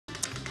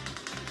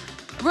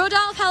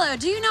Rudolph, hello.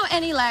 Do you know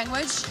any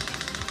language?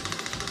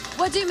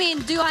 What do you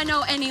mean, do I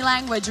know any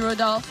language,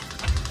 Rudolph?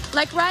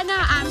 Like right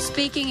now, I'm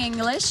speaking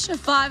English.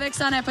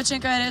 5x on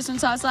Pachinko, it is from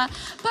Topslot.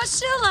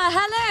 Pashula,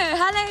 hello.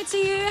 Hello to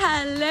you.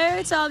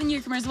 Hello to all the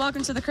newcomers.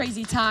 Welcome to the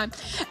crazy time.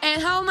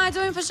 And how am I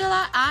doing,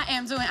 Pashula? I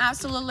am doing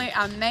absolutely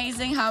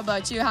amazing. How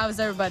about you? How is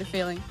everybody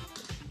feeling?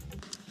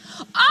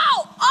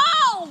 Oh,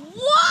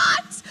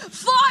 what?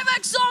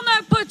 5x on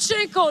that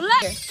Pachinko.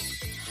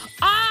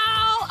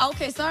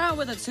 Okay, start out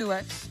with a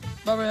 2x.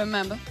 But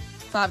remember,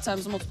 5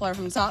 times the multiplier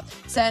from the top.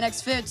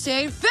 10x,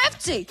 15,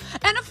 50.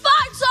 And a 5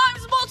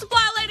 times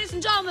multiplier, ladies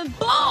and gentlemen.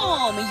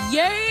 Boom.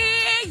 Yeah.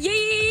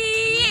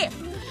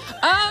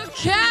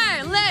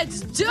 Okay,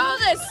 let's do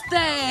this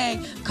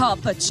thing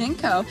called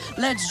Pachinko.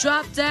 Let's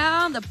drop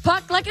down the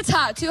puck like it's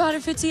hot.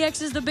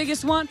 250x is the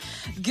biggest one.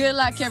 Good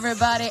luck,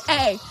 everybody.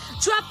 Hey,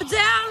 drop it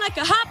down like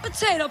a hot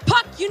potato.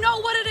 Puck, you know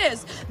what it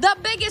is. The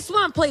biggest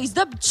one, please.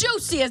 The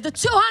juiciest. The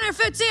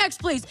 250x,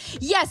 please.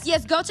 Yes.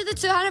 Go to the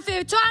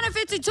 250,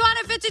 250,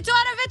 250,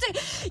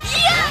 250.